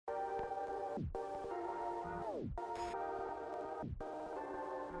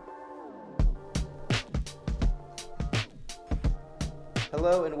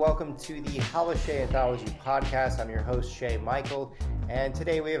Hello and welcome to the Holiday Anthology podcast. I'm your host, Shay Michael, and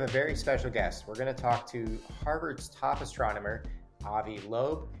today we have a very special guest. We're going to talk to Harvard's top astronomer, Avi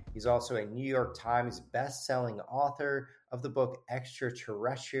Loeb. He's also a New York Times best-selling author of the book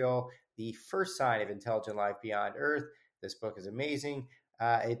Extraterrestrial, the first sign of intelligent life beyond Earth. This book is amazing.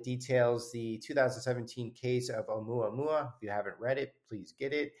 It details the 2017 case of Oumuamua. If you haven't read it, please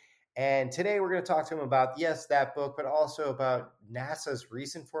get it. And today we're going to talk to him about, yes, that book, but also about NASA's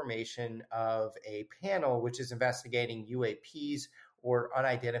recent formation of a panel which is investigating UAPs, or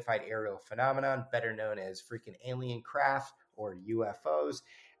unidentified aerial phenomenon, better known as freaking alien craft or UFOs.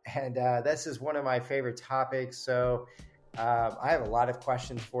 And this is one of my favorite topics. So I have a lot of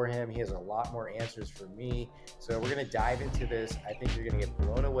questions for him. He has a lot more answers for me. So we're going to dive into this. I think you're going to get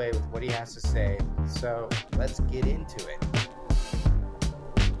blown away with what he has to say. So let's get into it.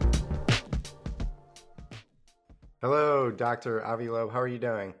 Hello, Dr. Avi Loeb. How are you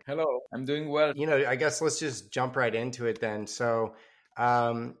doing? Hello, I'm doing well. I guess let's just jump right into it then. So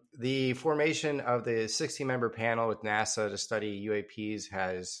the formation of the 60-member panel with NASA to study UAPs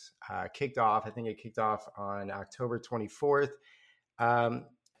has kicked off. I think it kicked off on October 24th. I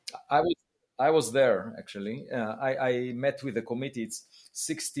was there, actually. I met with the committee. It's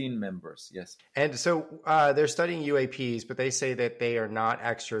 16 members, yes. And so they're studying UAPs, but they say that they are not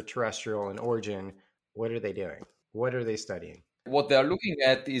extraterrestrial in origin. What are they doing? What are they studying? What they are looking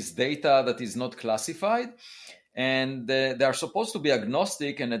at is data that is not classified, and they are supposed to be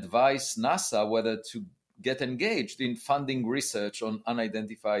agnostic and advise NASA whether to get engaged in funding research on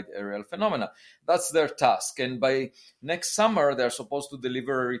unidentified aerial phenomena. That's their task. And by next summer, they're supposed to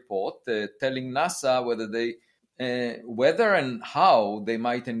deliver a report telling NASA whether and how they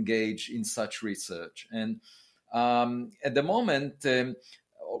might engage in such research. And at the moment,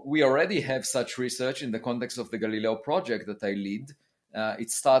 we already have such research in the context of the Galileo project that I lead.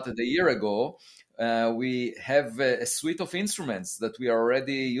 It started a year ago. We have a suite of instruments that we are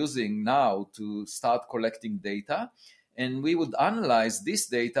already using now to start collecting data. And we would analyze this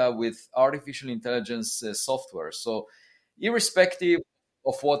data with artificial intelligence software. So irrespective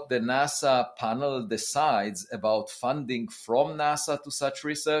of what the NASA panel decides about funding from NASA to such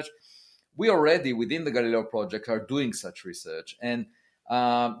research, we already, within the Galileo project, are doing such research. And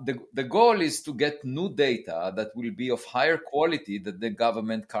the goal is to get new data that will be of higher quality than the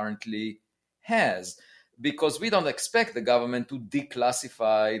government currently has, because we don't expect the government to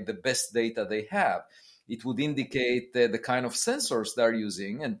declassify the best data they have. It would indicate the kind of sensors they're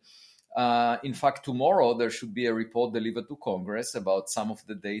using. And in fact, tomorrow there should be a report delivered to Congress about some of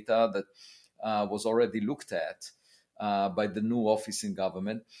the data that was already looked at by the new office in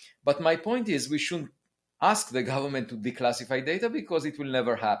government. But my point is, we shouldn't ask the government to declassify data, because it will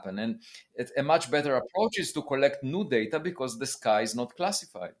never happen. And a much better approach is to collect new data, because the sky is not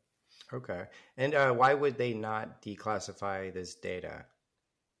classified. Okay. And why would they not declassify this data?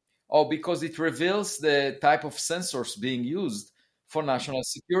 Oh, because it reveals the type of sensors being used for national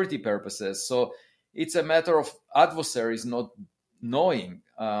security purposes. So it's a matter of adversaries not knowing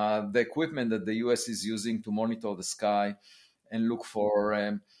the equipment that the US is using to monitor the sky and look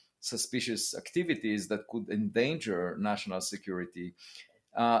for suspicious activities that could endanger national security.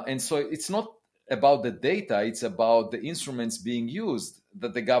 And so it's not about the data, it's about the instruments being used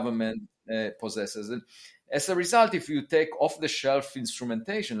that the government possesses. And as a result, if you take off-the-shelf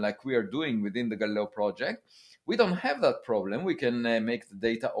instrumentation like we are doing within the Galileo project, we don't have that problem. We can make the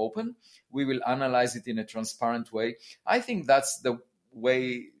data open. We will analyze it in a transparent way. I think that's the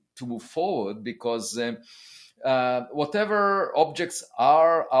way to move forward, because whatever objects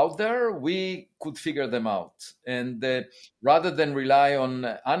are out there, we could figure them out. And rather than rely on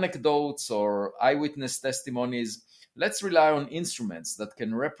anecdotes or eyewitness testimonies, let's rely on instruments that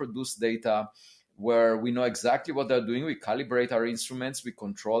can reproduce data where we know exactly what they're doing. We calibrate our instruments, we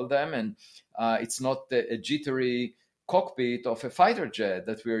control them, and it's not a jittery cockpit of a fighter jet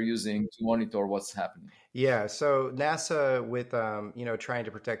that we're using to monitor what's happening. Yeah, so NASA, with trying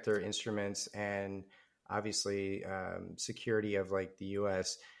to protect their instruments and obviously security of like the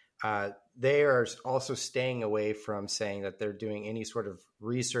US, they are also staying away from saying that they're doing any sort of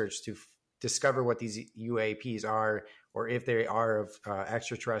research to discover what these UAPs are, or if they are of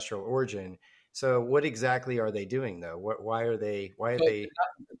extraterrestrial origin. So what exactly are they doing, though? Why are they?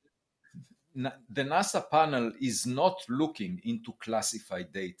 The NASA panel is not looking into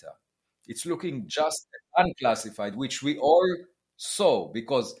classified data. It's looking just at unclassified, which we all saw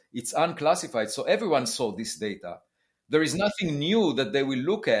because it's unclassified. So everyone saw this data. There is nothing new that they will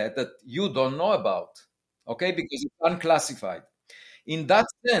look at that you don't know about, okay? Because it's unclassified. In that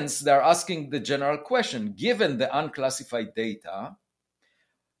sense, they're asking the general question, given the unclassified data,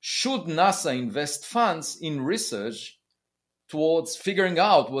 should NASA invest funds in research towards figuring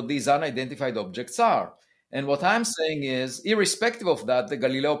out what these unidentified objects are? And what I'm saying is, irrespective of that, the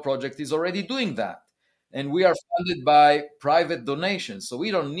Galileo project is already doing that. And we are funded by private donations. So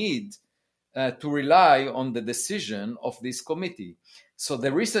we don't need to rely on the decision of this committee. So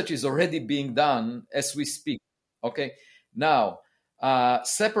the research is already being done as we speak. Okay. Now,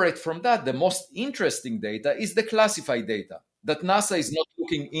 separate from that, the most interesting data is the classified data that NASA is not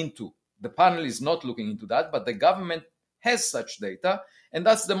looking into. The panel is not looking into that, but the government has such data. And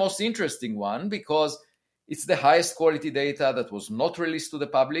that's the most interesting one because it's the highest quality data that was not released to the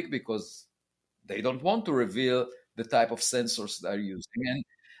public because they don't want to reveal the type of sensors they're using.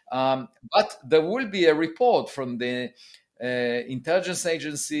 But there will be a report from the intelligence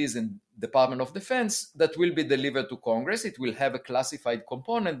agencies and Department of Defense that will be delivered to Congress. It will have a classified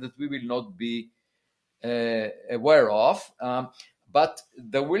component that we will not be aware of. But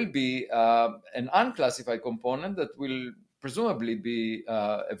there will be an unclassified component that will presumably be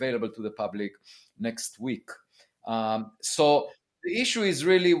available to the public next week. So the issue is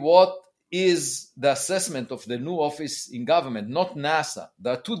really what is the assessment of the new office in government, not NASA.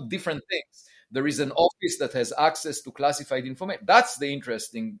 There are two different things. There is an office that has access to classified information. That's the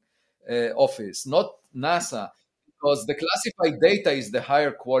interesting office, not NASA, because the classified data is the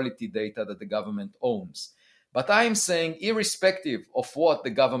higher quality data that the government owns. But I'm saying, irrespective of what the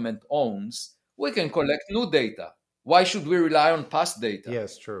government owns, we can collect new data. Why should we rely on past data?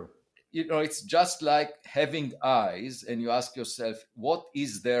 Yes, true. It's just like having eyes, and you ask yourself, what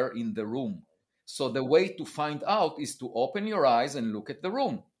is there in the room? So the way to find out is to open your eyes and look at the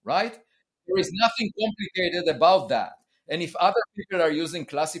room, right? There is nothing complicated about that. And if other people are using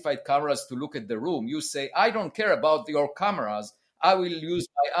classified cameras to look at the room, you say, I don't care about your cameras. I will use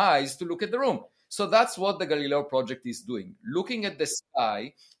my eyes to look at the room. So that's what the Galileo project is doing. Looking at the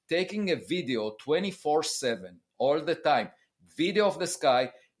sky, taking a video 24/7, all the time, video of the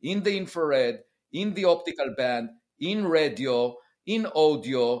sky in the infrared, in the optical band, in radio, in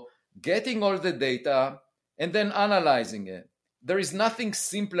audio, getting all the data, and then analyzing it. There is nothing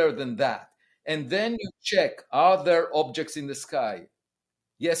simpler than that. And then you check, are there objects in the sky?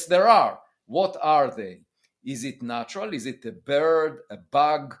 Yes, there are. What are they? Is it natural? Is it a bird, a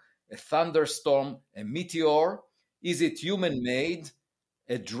bug, a thunderstorm, a meteor? Is it human-made,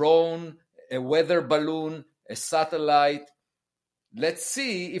 a drone, a weather balloon, a satellite? Let's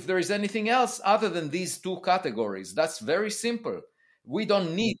see if there is anything else other than these two categories. That's very simple. We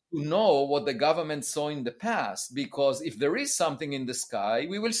don't need to know what the government saw in the past, because if there is something in the sky,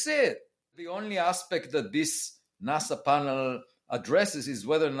 we will see it. The only aspect that this NASA panel addresses is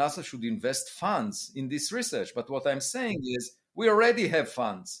whether NASA should invest funds in this research. But what I'm saying is we already have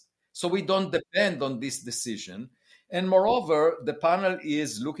funds, so we don't depend on this decision. And moreover, the panel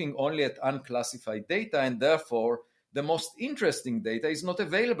is looking only at unclassified data, and therefore the most interesting data is not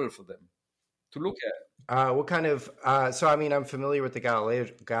available for them to look at. What kind of, so I mean, I'm familiar with the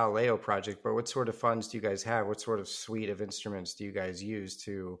Galileo project, but what sort of funds do you guys have? What sort of suite of instruments do you guys use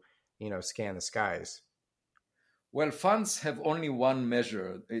to, scan the skies? Well, funds have only one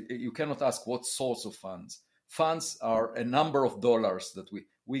measure. You cannot ask what source of funds. Funds are a number of dollars that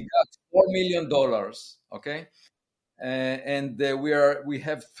we got $4 million, okay? And we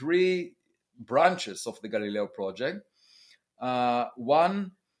have three branches of the Galileo project.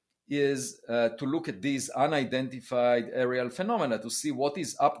 One is to look at these unidentified aerial phenomena to see what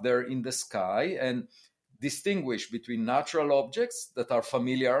is up there in the sky and distinguish between natural objects that are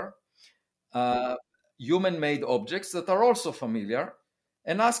familiar, human-made objects that are also familiar,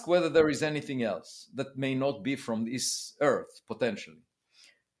 and ask whether there is anything else that may not be from this Earth, potentially.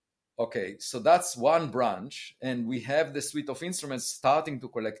 Okay, so that's one branch, and we have the suite of instruments starting to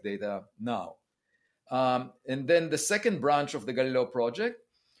collect data now. And then the second branch of the Galileo project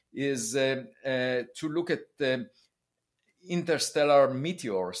is to look at interstellar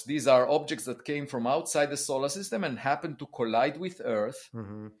meteors. These are objects that came from outside the solar system and happened to collide with Earth.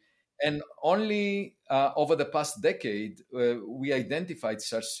 Mm-hmm. And only over the past decade, we identified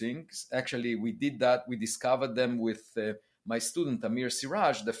such things. Actually, we did that. We discovered them with my student, Amir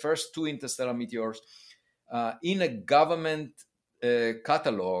Siraj, the first two interstellar meteors in a government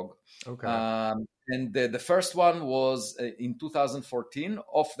catalog. Okay. And the first one was in 2014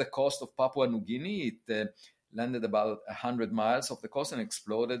 off the coast of Papua New Guinea. It landed about 100 miles off the coast and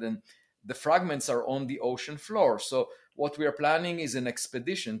exploded. And the fragments are on the ocean floor. So what we are planning is an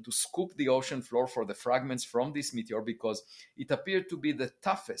expedition to scoop the ocean floor for the fragments from this meteor, because it appeared to be the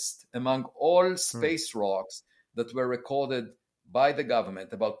toughest among all space rocks that were recorded by the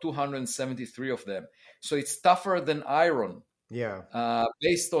government, about 273 of them. So it's tougher than iron. Yeah.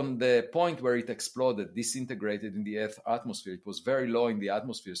 Based on the point where it exploded, disintegrated in the Earth atmosphere. It was very low in the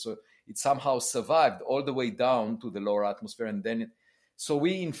atmosphere, so it somehow survived all the way down to the lower atmosphere, and then so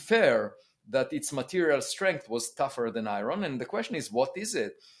we infer that its material strength was tougher than iron. And the question is, what is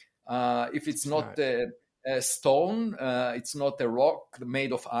it? If it's not a stone, it's not a rock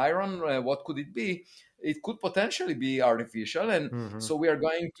made of iron, what could it be? It could potentially be artificial. And so we are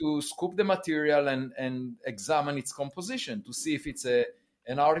going to scoop the material and examine its composition to see if it's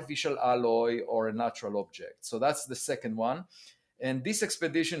an artificial alloy or a natural object. So that's the second one. And this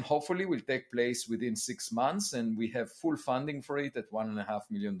expedition hopefully will take place within 6 months, and we have full funding for it at $1.5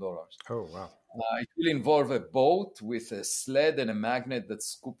 million. Oh, wow. It will involve a boat with a sled and a magnet that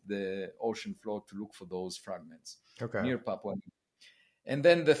scoop the ocean floor to look for those fragments near Papua New Guinea. And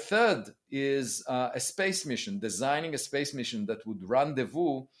then the third is a space mission, designing a space mission that would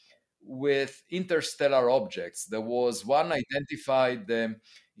rendezvous with interstellar objects. There was one identified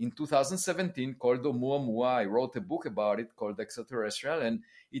in 2017 called Oumuamua. I wrote a book about it called Extraterrestrial, and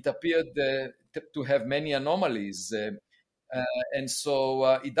it appeared to have many anomalies. And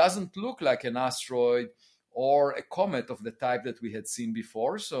so it doesn't look like an asteroid or a comet of the type that we had seen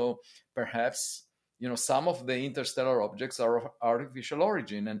before. So perhaps, some of the interstellar objects are of artificial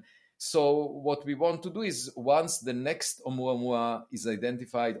origin. And so what we want to do is, once the next Oumuamua is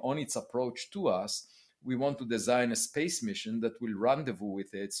identified on its approach to us, we want to design a space mission that will rendezvous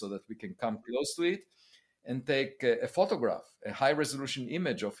with it so that we can come close to it and take a photograph, a high resolution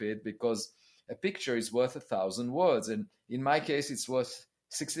image of it, because a picture is worth 1,000 words. And in my case, it's worth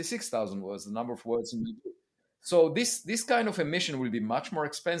 66,000 words, the number of words in the book. So this kind of a mission will be much more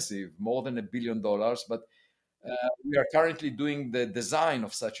expensive, more than $1 billion. But we are currently doing the design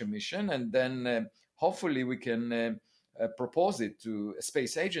of such a mission, and then hopefully we can propose it to a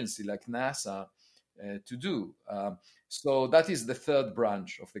space agency like NASA to do. So that is the third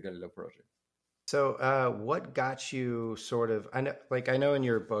branch of the Galileo project. So, what got you sort of? I know in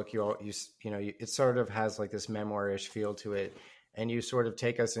your book, it sort of has like this memoirish feel to it, and you sort of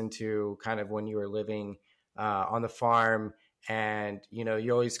take us into kind of when you were living on the farm, and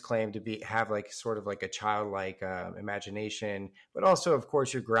you always claim to have like sort of like a childlike imagination, but also, of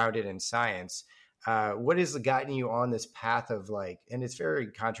course, you're grounded in science. What has gotten you on this path of and it's very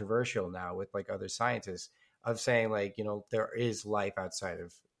controversial now with like other scientists of saying there is life outside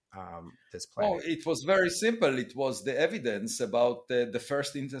of this planet? Oh, it was very simple. It was the evidence about the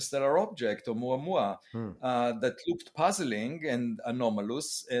first interstellar object, Oumuamua, that looked puzzling and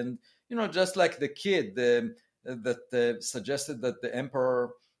anomalous. And, just like the kid that suggested that the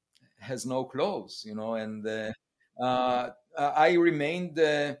emperor has no clothes, and I remained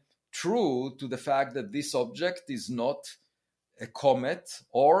true to the fact that this object is not a comet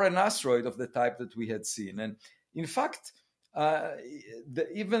or an asteroid of the type that we had seen. And in fact,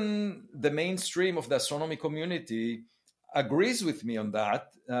 even the mainstream of the astronomy community agrees with me on that.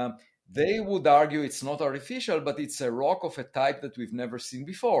 They would argue it's not artificial, but it's a rock of a type that we've never seen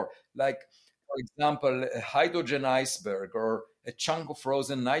before. Like, for example, a hydrogen iceberg or a chunk of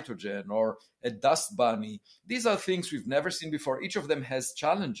frozen nitrogen or a dust bunny. These are things we've never seen before. Each of them has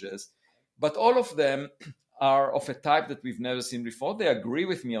challenges, but all of them are of a type that we've never seen before. They agree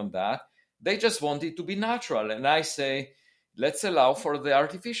with me on that. They just want it to be natural. And I say, let's allow for the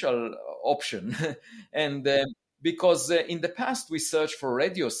artificial option. And because in the past we searched for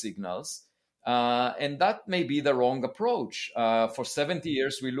radio signals, and that may be the wrong approach. For 70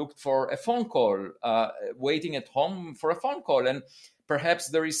 years, we looked for a phone call, waiting at home for a phone call. And perhaps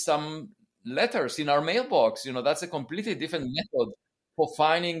there is some letters in our mailbox. That's a completely different method for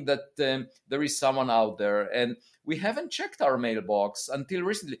finding that there is someone out there. And we haven't checked our mailbox until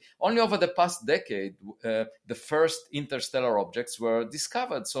recently. Only over the past decade, the first interstellar objects were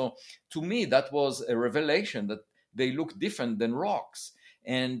discovered. So to me, that was a revelation that they look different than rocks.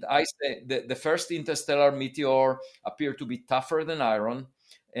 And I say the first interstellar meteor appeared to be tougher than iron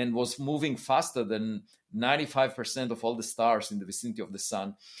and was moving faster than 95% of all the stars in the vicinity of the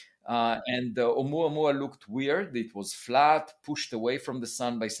sun. And Oumuamua looked weird. It was flat, pushed away from the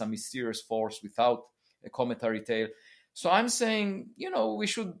sun by some mysterious force without a cometary tail. So I'm saying, we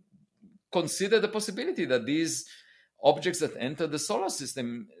should consider the possibility that these objects that enter the solar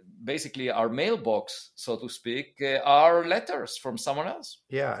system, basically our mailbox, so to speak, are letters from someone else.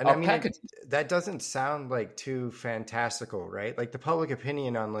 Yeah, and I mean, that doesn't sound like too fantastical, right? Like the public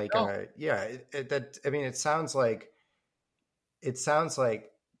opinion on it sounds like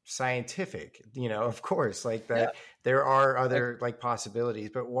scientific, of course, like that. There are other possibilities,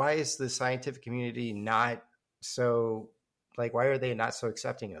 but why is the scientific community not so why are they not so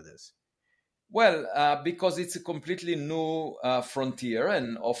accepting of this? Well, because it's a completely new frontier,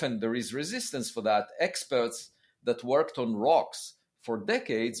 and often there is resistance for that. Experts that worked on rocks for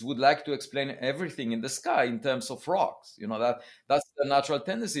decades would like to explain everything in the sky in terms of rocks. That's the natural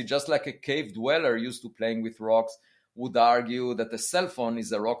tendency. Just like a cave dweller used to playing with rocks would argue that a cell phone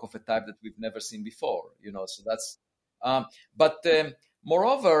is a rock of a type that we've never seen before. So that's. But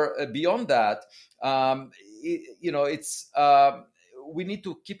moreover, beyond that, it's we need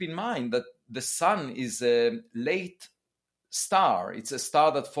to keep in mind that the sun is a late star. It's a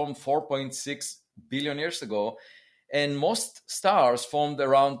star that formed 4.6 billion years ago, and most stars formed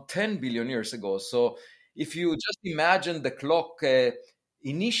around 10 billion years ago. So if you just imagine the clock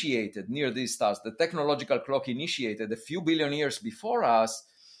initiated near these stars, the technological clock initiated a few billion years before us,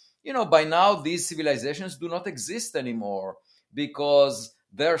 by now these civilizations do not exist anymore because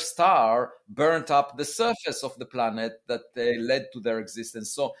their star burnt up the surface of the planet that led to their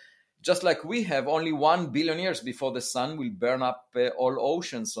existence. So just like we have, only 1 billion years before the sun will burn up all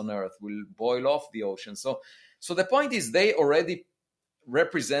oceans on Earth, will boil off the ocean. So the point is they already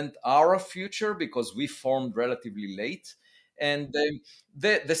represent our future because we formed relatively late. And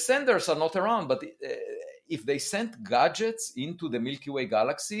the senders are not around, but if they sent gadgets into the Milky Way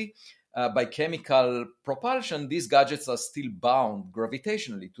galaxy by chemical propulsion, these gadgets are still bound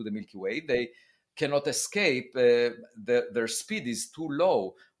gravitationally to the Milky Way. They cannot escape. Their speed is too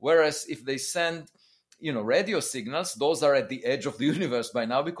low. Whereas if they send radio signals, those are at the edge of the universe by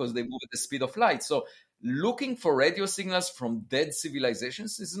now because they move at the speed of light. So looking for radio signals from dead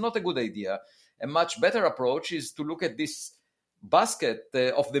civilizations is not a good idea. A much better approach is to look at this basket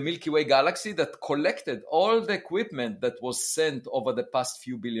of the Milky Way galaxy that collected all the equipment that was sent over the past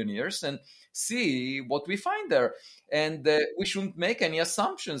few billion years and see what we find there. And we shouldn't make any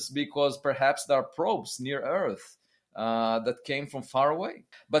assumptions because perhaps there are probes near Earth that came from far away.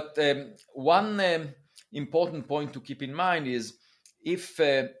 But one important point to keep in mind is if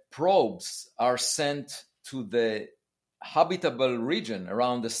probes are sent to the habitable region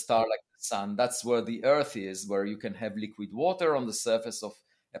around the star like the sun, that's where the Earth is, where you can have liquid water on the surface of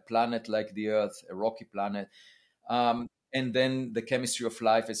a planet like the Earth, a rocky planet. And then the chemistry of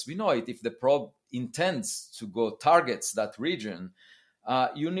life as we know it, if the probe intends to go targets that region,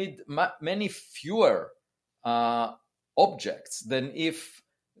 you need many fewer objects than if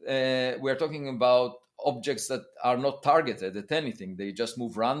we're talking about objects that are not targeted at anything. They just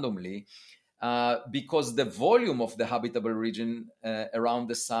move randomly because the volume of the habitable region around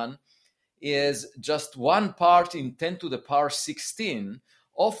the sun is just 1 part in 10 to the power 16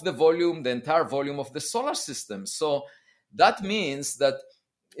 of the volume, the entire volume of the solar system. So that means that,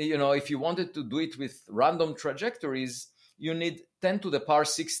 if you wanted to do it with random trajectories, you need 10 to the power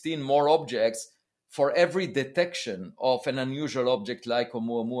 16 more objects for every detection of an unusual object like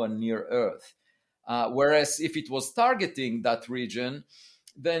Oumuamua near Earth. Whereas if it was targeting that region,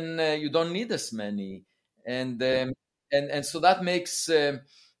 then you don't need as many. And so that makes the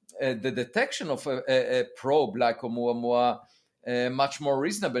detection of a probe like Oumuamua much more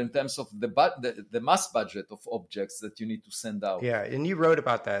reasonable in terms of the mass budget of objects that you need to send out. Yeah, and you wrote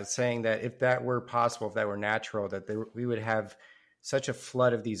about that, saying that if that were possible, if that were natural, that we would have such a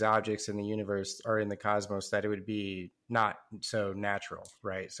flood of these objects in the universe or in the cosmos that it would be not so natural,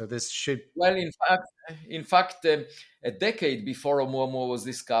 right? So this should... Well, in fact, a decade before Oumuamua was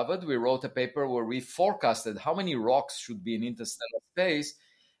discovered, we wrote a paper where we forecasted how many rocks should be in interstellar space,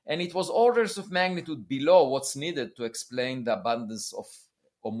 and it was orders of magnitude below what's needed to explain the abundance of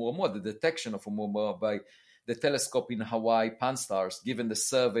Oumuamua, the detection of Oumuamua by the telescope in Hawaii, Pan-STARRS, given the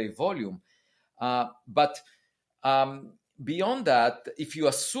survey volume. But beyond that, if you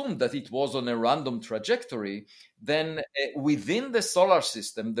assume that it was on a random trajectory, then within the solar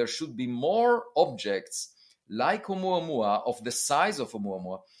system, there should be more objects like Oumuamua, of the size of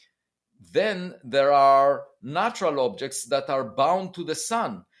Oumuamua. Then there are natural objects that are bound to the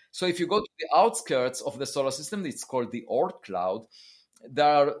sun. So if you go to the outskirts of the solar system, it's called the Oort cloud. There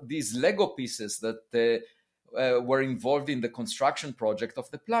are these Lego pieces that were involved in the construction project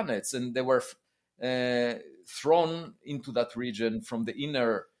of the planets, and they were thrown into that region from the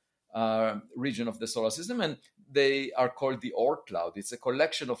inner region of the solar system, and they are called the Oort cloud. It's a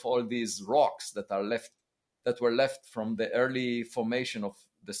collection of all these rocks that were left from the early formation of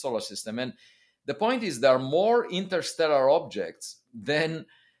the solar system. And the point is, there are more interstellar objects than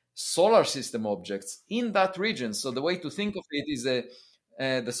solar system objects in that region. So the way to think of it is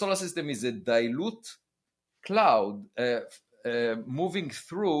the solar system is a dilute cloud moving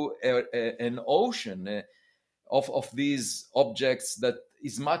through an ocean of these objects that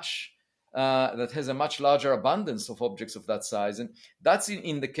is much that has a much larger abundance of objects of that size. And that's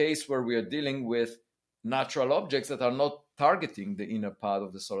in the case where we are dealing with natural objects that are not targeting the inner part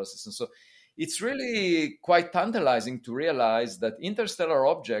of the solar system. So it's really quite tantalizing to realize that interstellar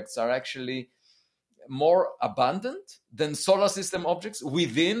objects are actually more abundant than solar system objects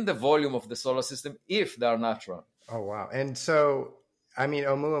within the volume of the solar system if they are natural. Oh, wow. And so, I mean,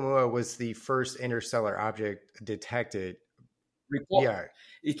 Oumuamua was the first interstellar object detected. Yeah.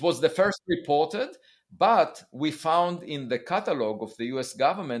 It was the first reported, but we found in the catalog of the US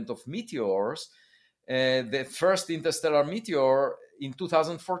government of meteors the first interstellar meteor in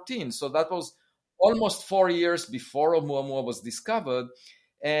 2014. So that was almost 4 years before Oumuamua was discovered.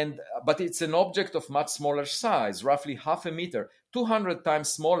 But it's an object of much smaller size, roughly half a meter, 200 times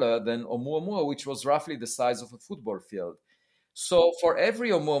smaller than Oumuamua, which was roughly the size of a football field. So for every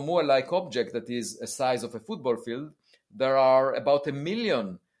Oumuamua-like object that is the size of a football field, there are about 1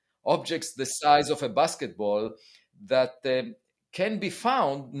 million objects the size of a basketball that can be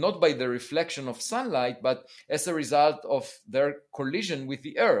found not by the reflection of sunlight, but as a result of their collision with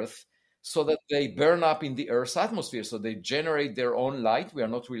the Earth, so that they burn up in the Earth's atmosphere. So they generate their own light. We are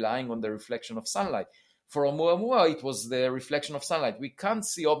not relying on the reflection of sunlight. For Oumuamua, it was the reflection of sunlight. We can't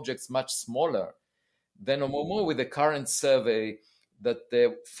see objects much smaller than Oumuamua with the current survey that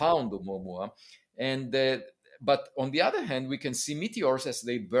found Oumuamua. But on the other hand, we can see meteors as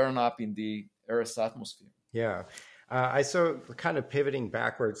they burn up in the Earth's atmosphere. Yeah. I saw kind of pivoting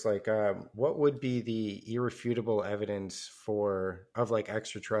backwards, like what would be the irrefutable evidence of like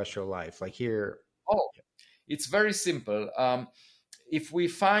extraterrestrial life? Like here. Oh, it's very simple. If we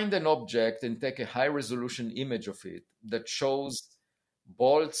find an object and take a high resolution image of it that shows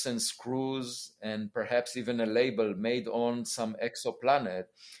bolts and screws and perhaps even a label made on some exoplanet,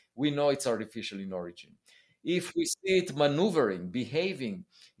 we know it's artificial in origin. If we see it maneuvering, behaving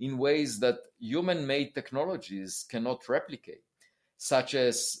in ways that human-made technologies cannot replicate, such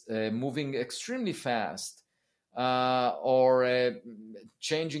as moving extremely fast or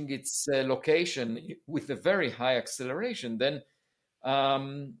changing its location with a very high acceleration, then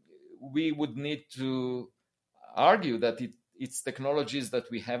we would need to argue that it's technologies that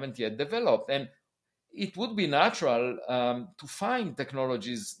we haven't yet developed. And it would be natural to find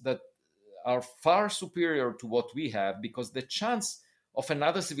technologies that are far superior to what we have, because the chance of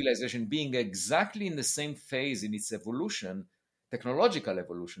another civilization being exactly in the same phase in its evolution, technological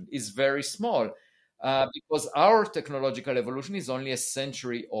evolution, is very small, because our technological evolution is only a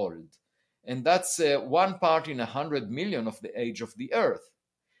century old. And that's 1 part in 100 million of the age of the Earth.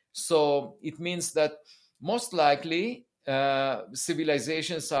 So it means that most likely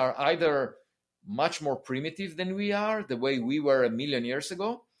civilizations are either much more primitive than we are, the way we were 1 million years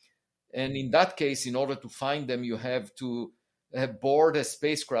ago. And in that case, in order to find them, you have to board a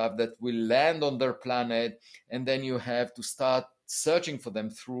spacecraft that will land on their planet, and then you have to start searching for them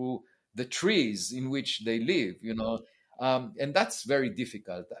through the trees in which they live, and that's very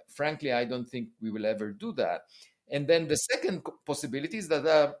difficult. Frankly, I don't think we will ever do that. And then the second possibility is that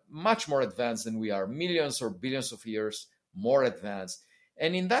they're much more advanced than we are, millions or billions of years more advanced.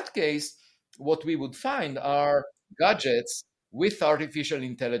 And in that case, what we would find are gadgets with artificial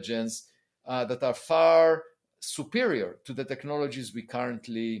intelligence that are far superior to the technologies we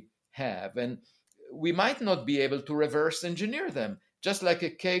currently have. And we might not be able to reverse engineer them, just like a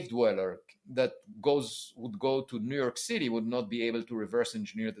cave dweller that would go to New York City would not be able to reverse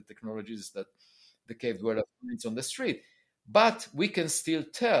engineer the technologies that the cave dweller finds on the street. But we can still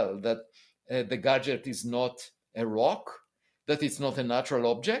tell that the gadget is not a rock, that it's not a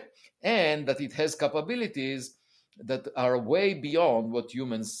natural object, and that it has capabilities that are way beyond what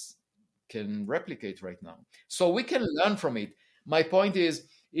humans can replicate right now. So we can learn from it. My point is,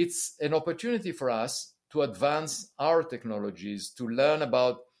 it's an opportunity for us to advance our technologies, to learn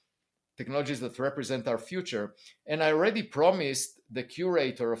about technologies that represent our future. And I already promised the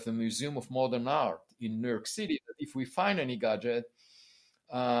curator of the Museum of Modern Art in New York City that if we find any gadget,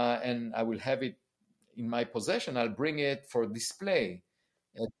 and I will have it in my possession, I'll bring it for display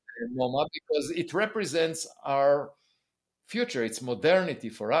at MoMA, because it represents our future. It's modernity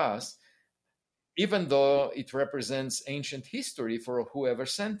for us, even though it represents ancient history for whoever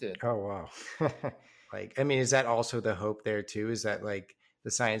sent it. Oh, wow. Is that also the hope there too? Is that like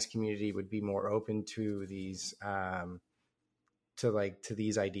the science community would be more open to these, to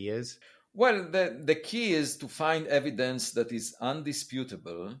these ideas? Well, the key is to find evidence that is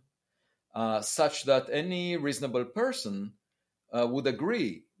undisputable, such that any reasonable person would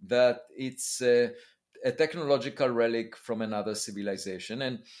agree that it's a technological relic from another civilization.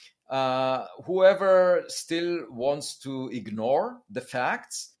 And whoever still wants to ignore the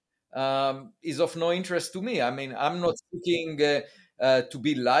facts is of no interest to me. I mean, I'm not seeking to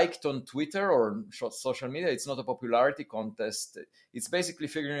be liked on Twitter or social media. It's not a popularity contest. It's basically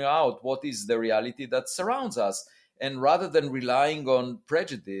figuring out what is the reality that surrounds us. And rather than relying on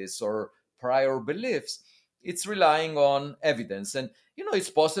prejudice or prior beliefs, it's relying on evidence. And,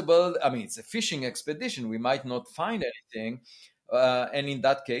 it's possible. I mean, it's a fishing expedition. We might not find anything. And in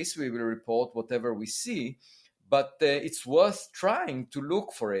that case, we will report whatever we see, but it's worth trying to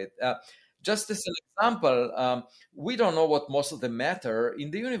look for it. Just as an example, we don't know what most of the matter in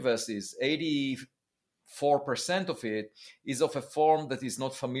the universe is. 84% of it is of a form that is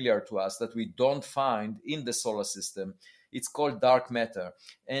not familiar to us, that we don't find in the solar system. It's called dark matter.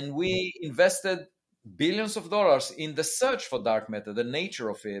 And we invested billions of dollars in the search for dark matter, the nature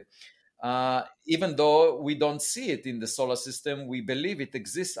of it. Even though we don't see it in the solar system, we believe it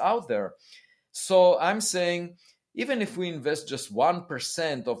exists out there. So I'm saying, even if we invest just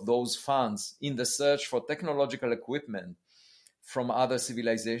 1% of those funds in the search for technological equipment from other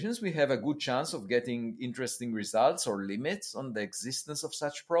civilizations, we have a good chance of getting interesting results or limits on the existence of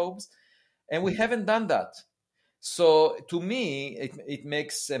such probes. And we haven't done that. So to me, it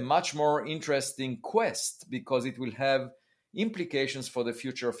makes a much more interesting quest, because it will have implications for the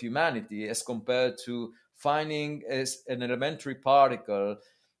future of humanity as compared to finding an elementary particle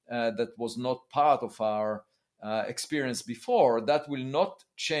that was not part of our experience before. That will not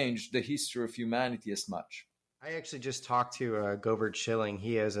change the history of humanity as much. I actually just talked to Govert Schilling.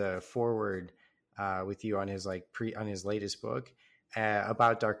 He has a foreword with you on his on his latest book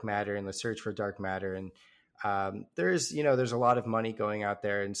about dark matter and the search for dark matter. And there's a lot of money going out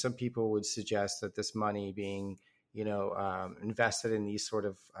there, and some people would suggest that this money being invested in these sort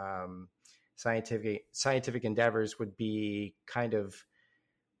of scientific endeavors would be kind of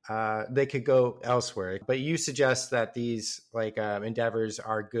they could go elsewhere. But you suggest that these endeavors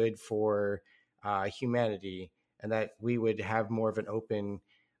are good for humanity, and that we would have more of an open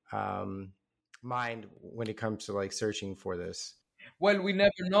mind when it comes to searching for this. Well, we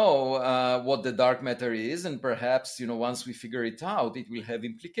never know what the dark matter is, and perhaps once we figure it out, it will have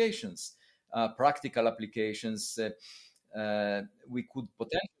implications, practical applications. We could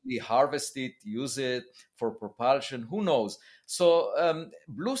potentially harvest it, use it for propulsion. Who knows? So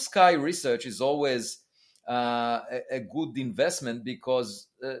blue sky research is always a good investment, because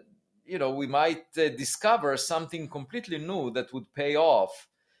we might discover something completely new that would pay off.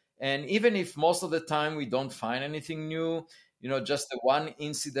 And even if most of the time we don't find anything new, just the one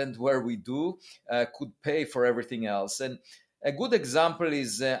incident where we do could pay for everything else. And a good example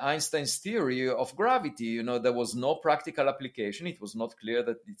is Einstein's theory of gravity. There was no practical application. It was not clear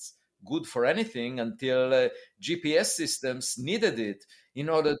that it's good for anything until GPS systems needed it in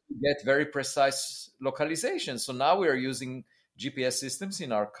order to get very precise localization. So now we are using GPS systems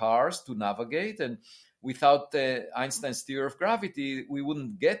in our cars to navigate, and without Einstein's theory of gravity, we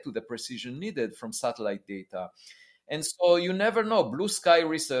wouldn't get to the precision needed from satellite data. And so you never know. Blue sky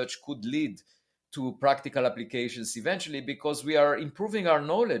research could lead to practical applications eventually, because we are improving our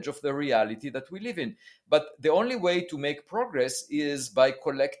knowledge of the reality that we live in. But the only way to make progress is by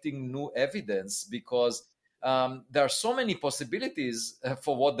collecting new evidence, because there are so many possibilities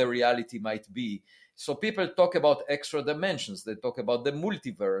for what the reality might be. So people talk about extra dimensions. They talk about the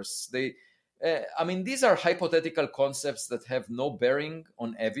multiverse. These are hypothetical concepts that have no bearing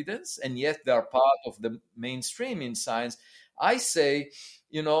on evidence, and yet they are part of the mainstream in science. I say,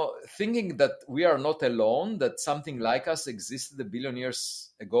 thinking that we are not alone, that something like us existed a billion years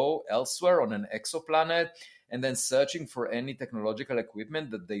ago elsewhere on an exoplanet, and then searching for any technological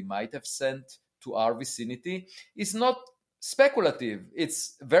equipment that they might have sent to our vicinity, is not speculative.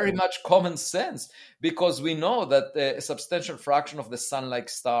 It's very much common sense, because we know that a substantial fraction of the sun-like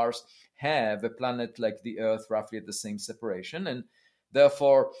stars have a planet like the Earth roughly at the same separation, and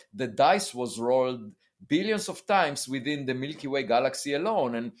therefore the dice was rolled billions of times within the Milky Way galaxy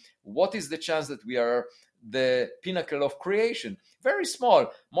alone. And what is the chance that we are the pinnacle of creation? Very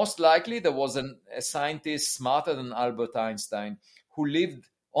small. Most likely there was a scientist smarter than Albert Einstein who lived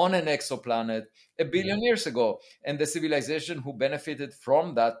on an exoplanet a billion years ago, and the civilization who benefited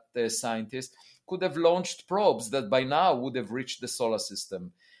from that scientist could have launched probes that by now would have reached the solar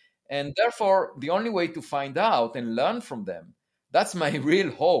system. And therefore, the only way to find out and learn from them, that's my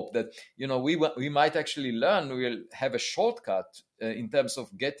real hope, that we might actually learn. We'll have a shortcut in terms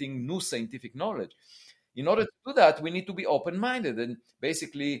of getting new scientific knowledge. In order to do that, we need to be open-minded and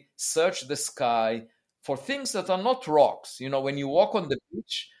basically search the sky for things that are not rocks. When you walk on the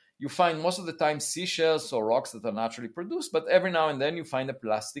beach, you find most of the time seashells or rocks that are naturally produced, but every now and then you find a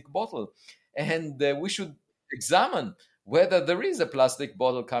plastic bottle. And we should examine whether there is a plastic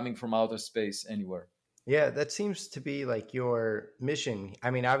bottle coming from outer space anywhere. Yeah, that seems to be like your mission. I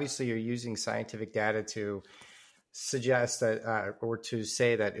mean, obviously, you're using scientific data to suggest that, or to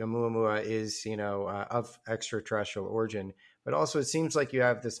say that Oumuamua is, of extraterrestrial origin. But also, it seems like you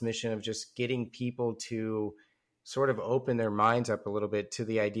have this mission of just getting people to sort of open their minds up a little bit to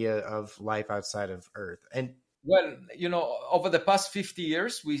the idea of life outside of Earth. And Well, over the past 50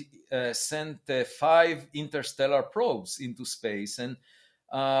 years, we sent 5 interstellar probes into space. And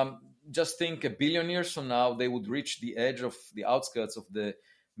just think, 1 billion years from now, they would reach the edge of the outskirts of the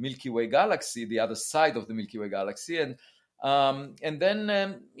Milky Way galaxy, the other side of the Milky Way galaxy. And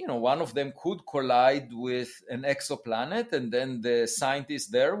then, one of them could collide with an exoplanet. And then the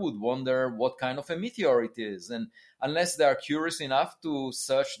scientists there would wonder what kind of a meteor it is. And unless they are curious enough to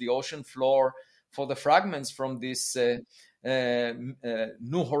search the ocean floor for the fragments from this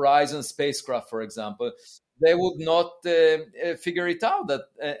New Horizons spacecraft, for example, they would not figure it out.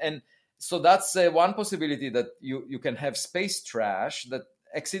 And so that's one possibility, that you can have space trash that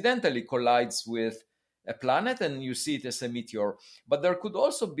accidentally collides with a planet and you see it as a meteor. But there could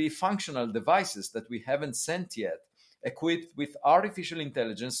also be functional devices that we haven't sent yet, equipped with artificial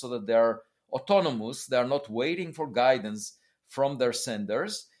intelligence so that they are autonomous, they are not waiting for guidance from their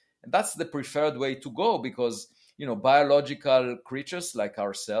senders. And that's the preferred way to go, because biological creatures like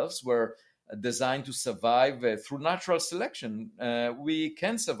ourselves were designed to survive through natural selection. We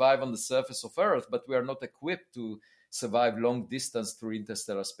can survive on the surface of Earth, but we are not equipped to survive long distance through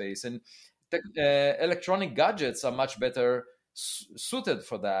interstellar space. And electronic gadgets are much better suited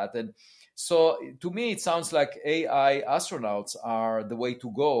for that. And so to me, it sounds like AI astronauts are the way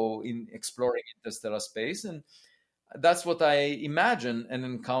to go in exploring interstellar space. And that's what I imagine an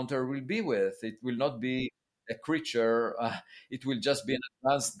encounter will be with. It will not be a creature, it will just be an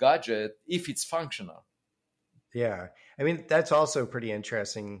advanced gadget if it's functional. yeah, I mean, that's also pretty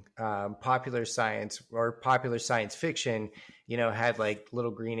interesting. Popular science or popular science fiction, had like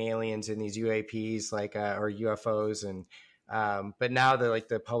little green aliens in these UAPs, like or UFOs, and but now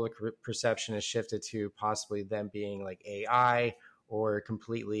the public perception has shifted to possibly them being like AI or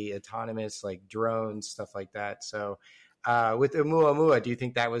completely autonomous, like drones, stuff like that. So, with Oumuamua, do you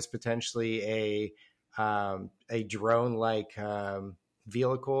think that was potentially a drone-like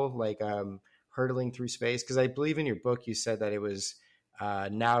vehicle, like hurtling through space? Because I believe in your book you said that it was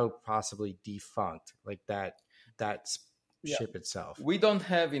now possibly defunct, like that Yeah. ship itself. We don't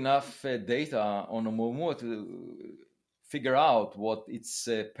have enough data on Oumuamua to figure out what its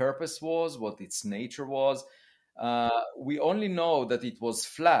purpose was, what its nature was. We only know that it was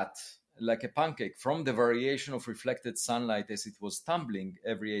flat, like a pancake, from the variation of reflected sunlight as it was tumbling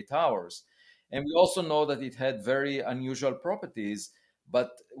every 8 hours. And we also know that it had very unusual properties, but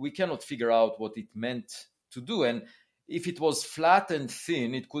we cannot figure out what it meant to do. And if it was flat and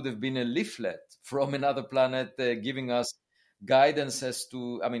thin, it could have been a leaflet from another planet giving us guidance as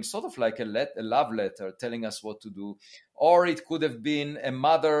to, I mean, sort of like a love letter telling us what to do. Or it could have been a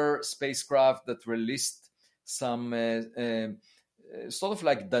mother spacecraft that released some sort of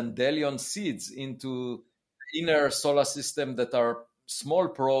like dandelion seeds into inner solar system that are small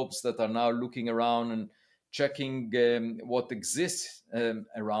probes that are now looking around and checking what exists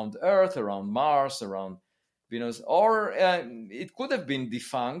around Earth, around Mars, around Venus. Or it could have been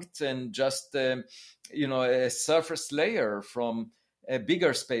defunct and just a surface layer from a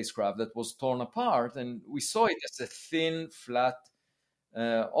bigger spacecraft that was torn apart, and we saw it as a thin, flat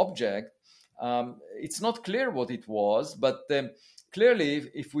object. It's not clear what it was, but clearly,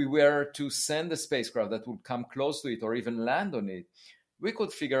 if we were to send a spacecraft that would come close to it or even land on it, we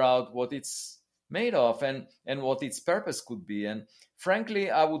could figure out what it's made of and what its purpose could be. And frankly,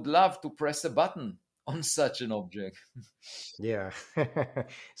 I would love to press a button on such an object. Yeah.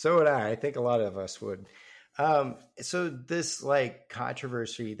 So would I. I think a lot of us would. So this like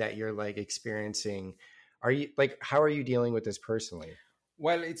controversy that you're like experiencing, how are you dealing with this personally?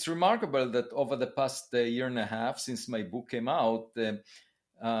 Well, it's remarkable that over the past year and a half since my book came out,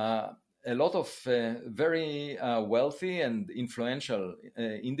 a lot of very wealthy and influential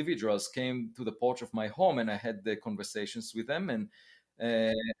individuals came to the porch of my home, and I had the conversations with them. And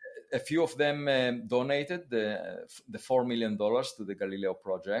a few of them donated the $4 million to the Galileo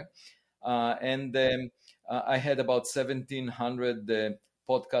project. And I had about 1,700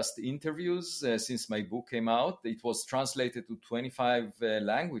 podcast interviews since my book came out. It was translated to 25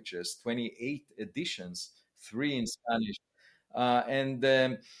 languages, 28 editions, 3 in Spanish.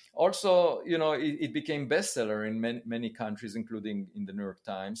 And also, it became bestseller in many countries, including in the New York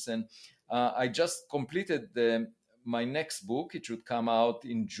Times. And I just completed my next book. It should come out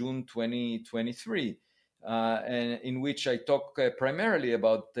in June 2023. and in which I talk primarily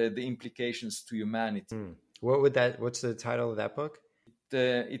about the implications to humanity. What's the title of that book?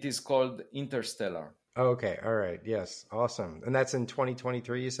 It is called Interstellar. Oh, okay. All right. Yes. Awesome. And that's in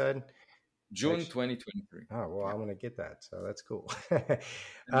 2023, you said? June 2023. Oh, well, Yeah. I'm going to get that. So that's cool. Thank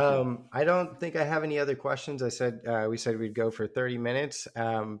you. I don't think I have any other questions. We said we'd go for 30 minutes.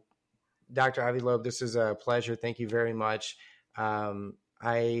 Dr. Avi Loeb, this is a pleasure. Thank you very much.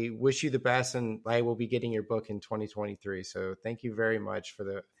 I wish you the best, and I will be getting your book in 2023. So thank you very much for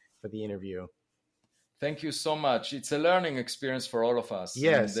the interview. Thank you so much. It's a learning experience for all of us.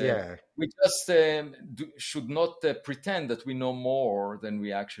 Yes, And, yeah. we just should not pretend that we know more than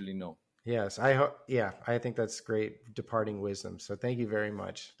we actually know. Yes, I hope. Yeah, I think that's great departing wisdom. So thank you very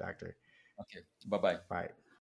much, Doctor. Okay. Bye-bye. Bye.